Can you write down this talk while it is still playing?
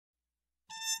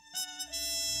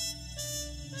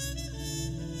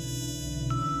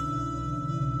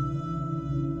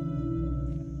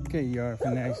Okay, yard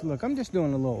fanatics. Look, I'm just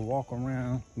doing a little walk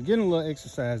around, getting a little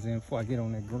exercise in before I get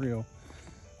on that grill.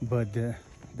 But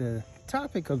the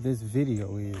topic of this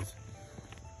video is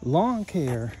lawn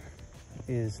care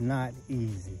is not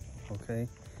easy, okay?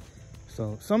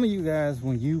 So some of you guys,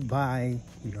 when you buy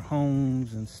your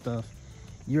homes and stuff,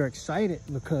 you're excited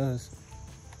because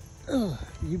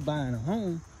you're buying a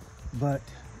home. But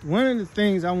one of the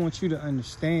things I want you to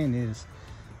understand is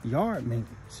yard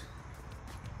maintenance.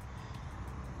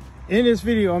 In this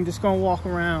video, I'm just gonna walk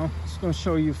around, just gonna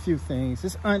show you a few things.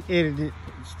 It's unedited,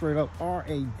 straight up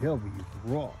RAW,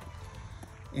 raw.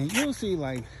 And you'll see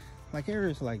like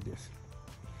areas like this.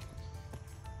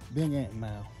 Big ant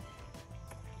mound.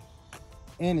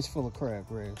 And it's full of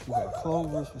crabgrass. You got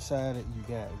clovers beside it,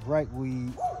 you got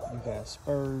ragweed, you got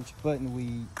spurge,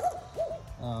 buttonweed.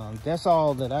 That's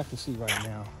all that I can see right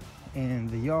now. And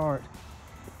the yard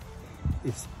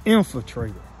is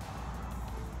infiltrated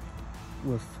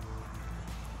with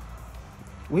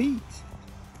weeds.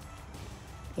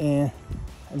 And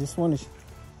I just want to,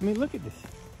 look at this.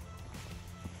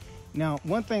 Now,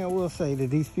 one thing I will say that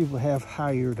these people have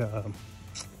hired, I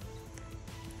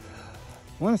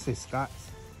want to say Scott's,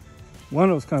 one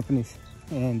of those companies,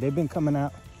 and they've been coming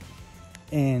out,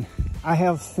 and I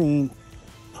have seen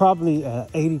probably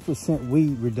 80%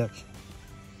 weed reduction.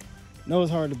 I know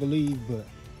it's hard to believe, but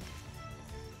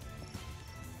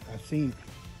I've seen it.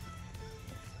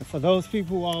 And for those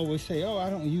people who always say, oh, I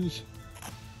don't use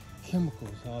chemicals,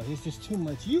 it's just too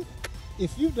much.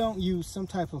 If you don't use some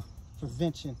type of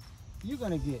prevention, you're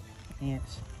gonna get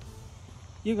ants.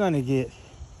 You're gonna get,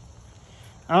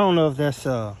 I don't know if that's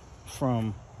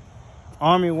from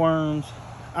army worms,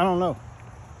 I don't know.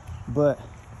 But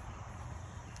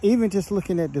even just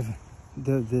looking at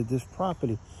this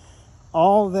property,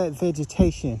 all that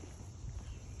vegetation,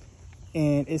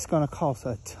 and it's gonna cost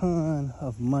a ton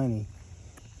of money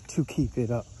to keep it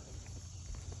up.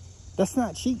 That's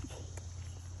not cheap.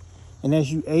 And as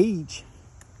you age,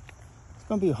 it's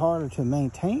gonna be harder to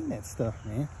maintain that stuff,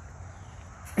 man.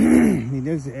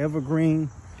 There's the evergreen.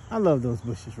 I love those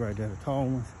bushes right there, the tall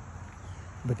ones.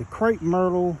 But the crepe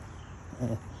myrtle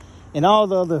and all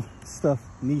the other stuff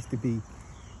needs to be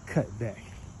cut back.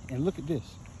 And look at this.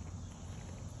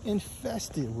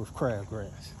 Infested with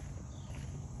crabgrass.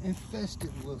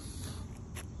 Infested with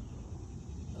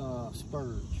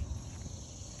spurge.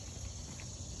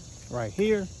 Right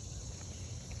here.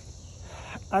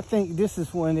 I think this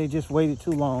is when they just waited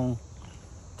too long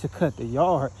to cut the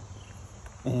yard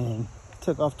and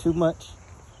took off too much,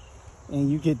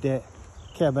 and you get that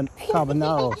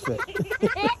carbonaro effect.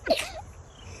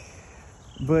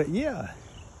 But yeah,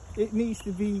 it needs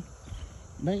to be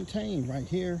maintained right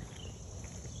here.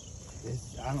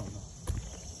 I don't know.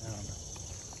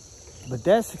 But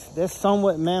that's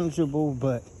somewhat manageable.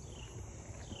 But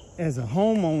as a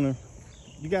homeowner,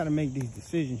 you got to make these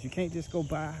decisions. You can't just go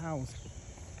buy a house.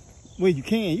 Well, you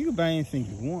can buy anything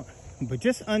you want, but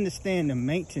just understand the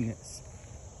maintenance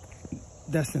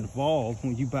that's involved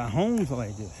when you buy homes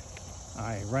like this. All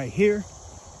right, right here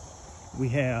we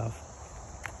have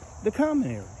the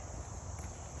common area.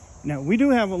 Now, we do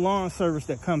have a lawn service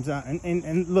that comes out,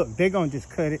 and look, they're gonna just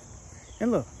cut it.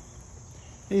 And look,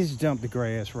 they just dump the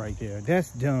grass right there.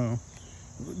 That's dumb.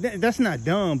 That's not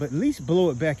dumb, but at least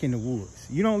blow it back in the woods.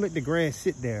 You don't let the grass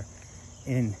sit there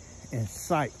in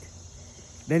sight.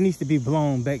 That needs to be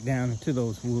blown back down into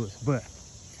those woods. But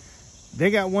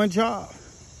they got one job,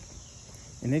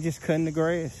 and they're just cutting the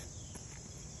grass.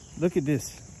 Look at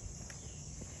this.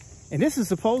 And this is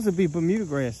supposed to be Bermuda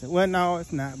grass. Well, no,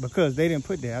 it's not, because they didn't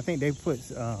put that. I think they put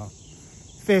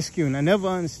fescue, and I never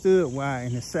understood why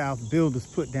in the South builders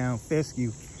put down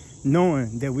fescue,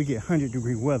 knowing that we get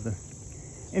 100-degree weather.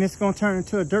 And it's gonna turn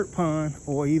into a dirt pond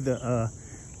or either a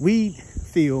weed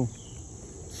field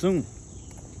soon.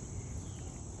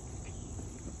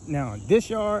 Now, this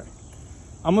yard,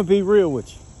 I'm gonna be real with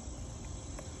you.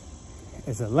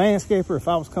 As a landscaper, if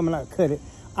I was coming out to cut it,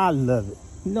 I love it.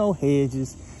 No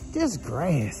hedges, just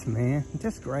grass, man.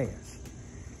 Just grass.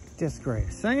 Just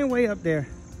grass. Same way up there.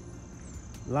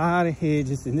 A lot of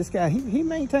hedges. And this guy, he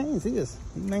maintains his.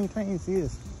 He maintains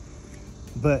his.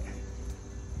 But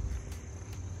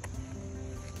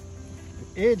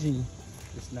the edging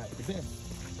is not the best.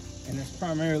 And that's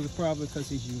primarily probably because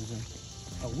he's using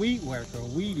a weed whacker, a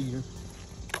weed eater,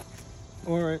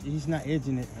 or he's not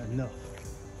edging it enough.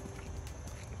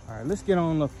 All right, let's get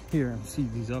on up here and see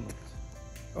these other ones.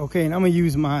 Okay, and I'm gonna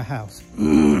use my house.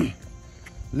 You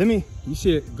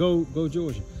said go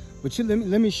Georgia, but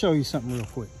let me show you something real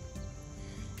quick.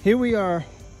 Here we are,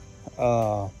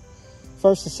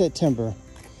 1st of September.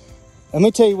 Let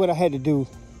me tell you what I had to do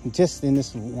just in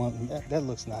this one. That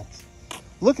looks nice.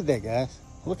 Look at that, guys.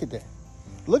 Look at that.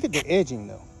 Look at the edging,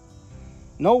 though.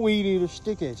 No weed eater,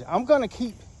 stick edge. I'm gonna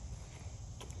keep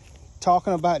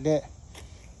talking about that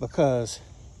because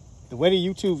the way the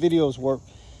YouTube videos work,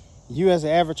 you as an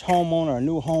average homeowner, a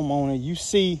new homeowner, you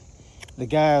see the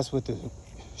guys with the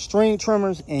string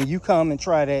trimmers and you come and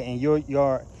try that and your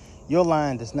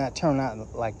line does not turn out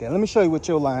like that. Let me show you what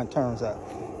your line turns out.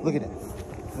 Look at that.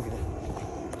 Look at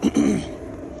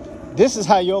that. This is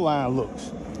how your line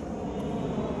looks.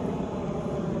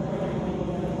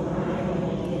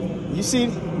 You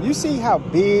see how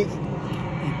big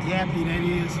and gappy that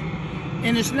is?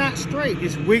 And it's not straight,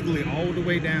 it's wiggly all the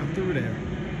way down through there.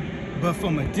 But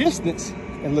from a distance,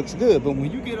 it looks good. But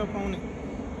when you get up on it,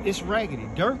 it's raggedy.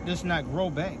 Dirt does not grow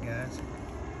back, guys.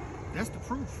 That's the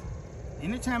proof.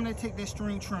 Anytime they take that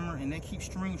string trimmer and they keep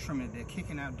string trimming, they're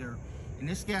kicking out dirt. And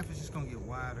this gap is just gonna get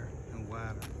wider and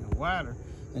wider and wider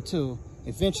until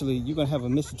eventually you're gonna have a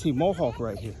Mr. T Mohawk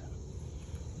right here.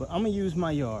 But I'm gonna use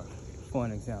my yard for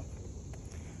an example.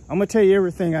 I'm gonna tell you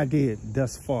everything I did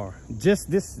thus far. Just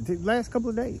the last couple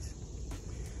of days.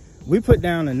 We put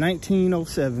down a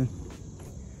 1907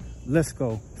 Let's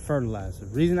Go fertilizer.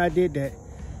 The reason I did that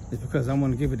is because I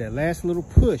want to give it that last little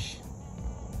push.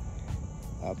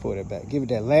 I'll pull that back. Give it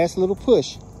that last little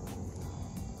push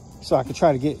so I can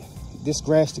try to get this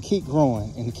grass to keep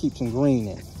growing and to keep some green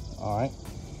in it. All right.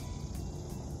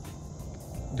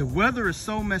 The weather is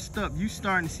so messed up. You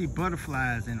starting to see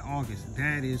butterflies in August.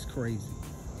 That is crazy.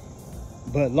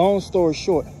 But long story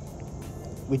short,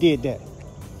 we did that.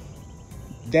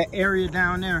 That area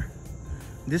down there,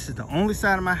 this is the only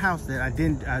side of my house that I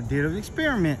did an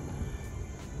experiment,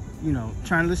 you know,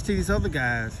 trying to listen to these other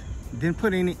guys, didn't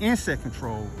put any insect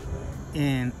control,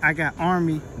 and I got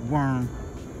army worm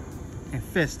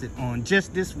infested on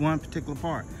just this one particular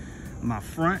part. My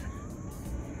front,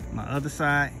 my other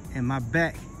side, and my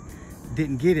back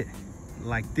didn't get it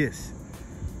like this.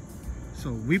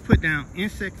 So we put down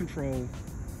insect control.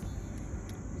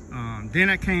 Then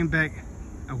I came back,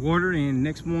 I watered in.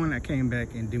 Next morning I came back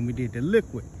and then we did the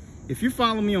liquid. If you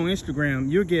follow me on Instagram,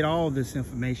 you'll get all this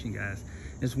information, guys.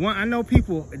 It's one, I know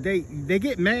people, they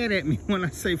get mad at me when I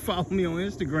say follow me on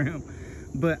Instagram,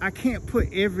 but I can't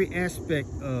put every aspect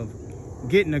of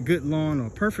getting a good lawn or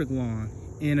perfect lawn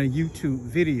in a YouTube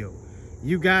video.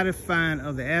 You gotta find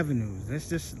other avenues. That's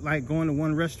just like going to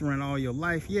one restaurant all your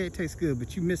life. Yeah, it tastes good,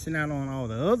 but you're missing out on all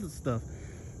the other stuff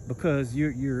because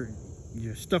you're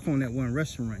stuck on that one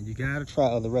restaurant. You gotta try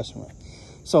other restaurants.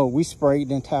 So we sprayed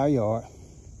the entire yard.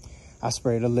 I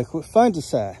sprayed a liquid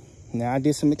fungicide. Now I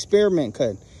did some experiment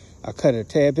cutting. I cut it a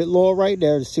tad bit lower right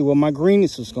there to see what my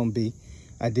greenness was gonna be.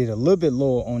 I did a little bit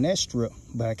lower on that strip,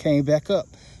 but I came back up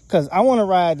because I want to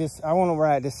ride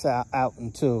this out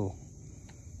until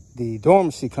the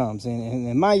dormancy comes in. And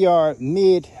in my yard,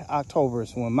 mid-October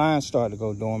is when mine start to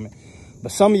go dormant.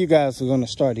 But some of you guys are going to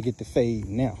start to get the fade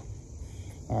now.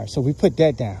 All right, so we put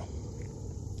that down.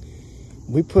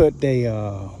 We put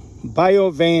the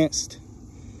bio-advanced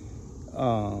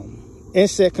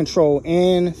insect control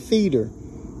and feeder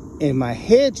in my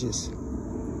hedges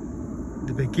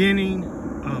the beginning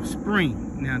of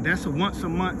spring. Now that's a once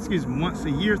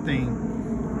a year thing.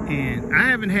 And I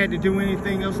haven't had to do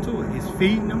anything else to it. It's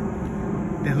feeding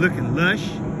them. They're looking lush.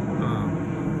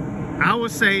 I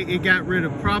would say it got rid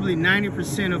of probably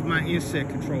 90% of my insect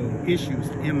control issues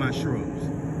in my shrubs.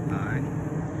 All right.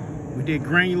 We did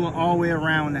granular all the way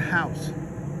around the house.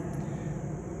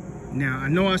 Now, I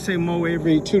know I say mow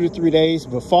every 2 to 3 days,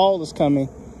 but fall is coming.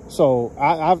 So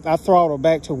I throttle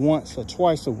back to once or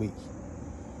twice a week.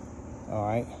 All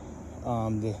right.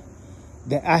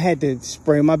 I had to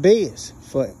spray my beds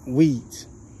for weeds.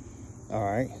 All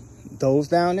right, those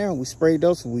down there, we sprayed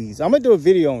those for weeds. I'm gonna do a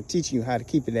video on teaching you how to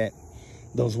keep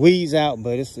those weeds out,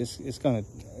 but it's gonna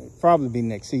probably be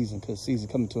next season because season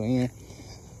coming to an end.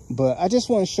 But I just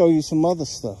want to show you some other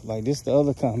stuff like this. The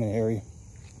other common area.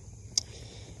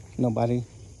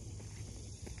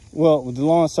 Well, the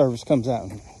lawn service comes out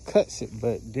and cuts it,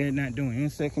 but they're not doing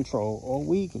insect control or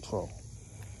weed control.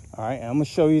 All right, and I'm gonna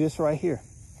show you this right here.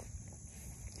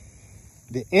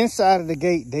 The inside of the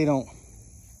gate, they don't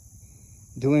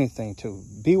do anything to.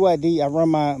 BYD, I run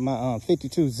my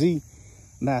 52Z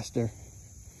Master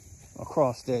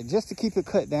across that just to keep it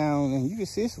cut down. And you can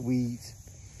see it's weeds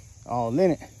all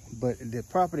in it. But the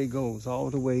property goes all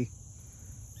the way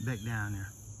back down there.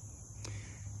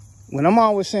 When I'm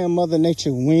always saying Mother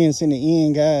Nature wins in the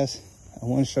end, guys, I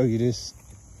want to show you this.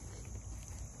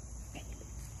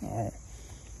 All right.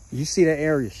 You see that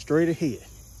area straight ahead.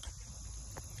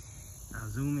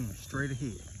 Zoom in straight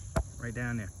ahead, right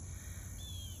down there.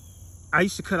 I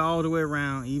used to cut all the way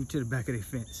around, even to the back of their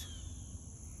fence.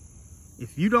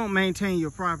 If you don't maintain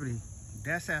your property,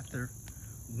 that's after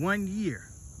 1 year.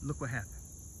 Look what happened.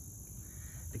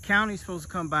 The county's supposed to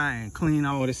come by and clean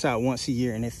all this out once a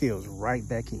year, and it fills right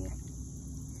back in.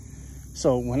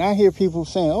 So when I hear people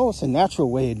saying, oh, it's a natural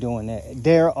way of doing that,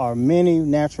 there are many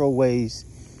natural ways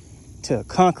to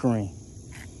conquering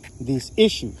these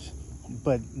issues.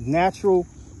 But natural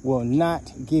will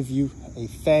not give you a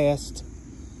fast,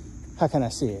 how can I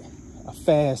say it, a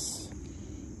fast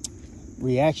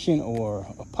reaction or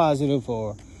a positive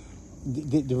or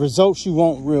the results you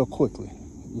want real quickly.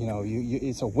 You know,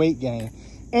 it's a weight gain,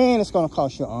 and it's going to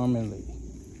cost you an arm and leg.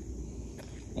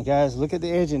 And guys, look at the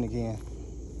edging again.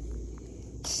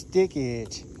 Stick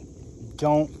edge.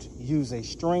 Don't use a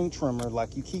string trimmer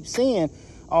like you keep seeing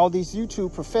all these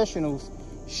YouTube professionals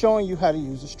showing you how to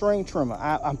use a string trimmer.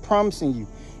 I'm promising you,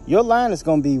 your line is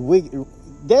going to be wigged.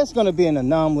 There's going to be an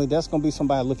anomaly. That's going to be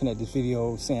somebody looking at this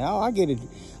video saying, oh, I get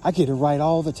it right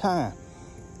all the time.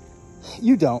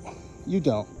 You don't.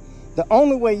 The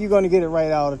only way you're going to get it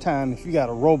right all the time if you got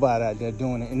a robot out there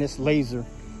doing it, and it's laser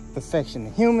perfection.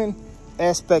 The human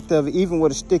aspect of it, even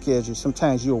with a stick edge,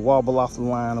 sometimes you'll wobble off the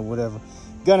line or whatever.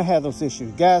 Gonna have those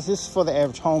issues. Guys, this is for the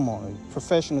average homeowner.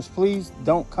 Professionals, please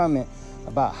don't comment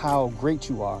about how great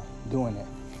you are doing that.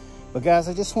 But guys,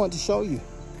 I just want to show you,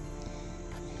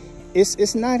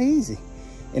 it's not easy.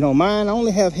 You know, mine, I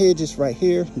only have hedges right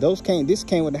here. This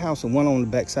came with the house, and one on the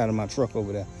back side of my truck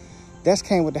over there. That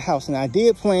came with the house, and I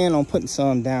did plan on putting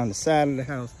some down the side of the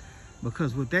house,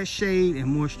 because with that shade and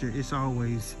moisture, it's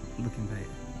always looking bad.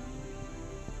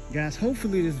 Guys,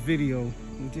 hopefully this video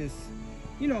will just,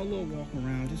 you know, a little walk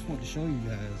around. Just want to show you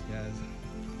guys.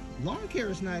 Lawn care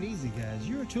is not easy, guys.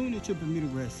 You're tuned into Bermuda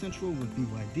Grass Central with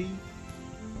BYD.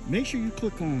 Make sure you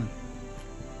click on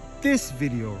this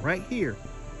video right here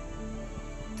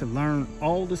to learn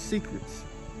all the secrets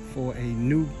for a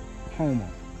new homeowner.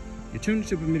 You're tuned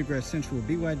into Bermuda Grass Central with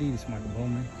BYD. This is Michael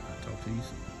Bowman. I'll talk to you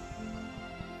soon.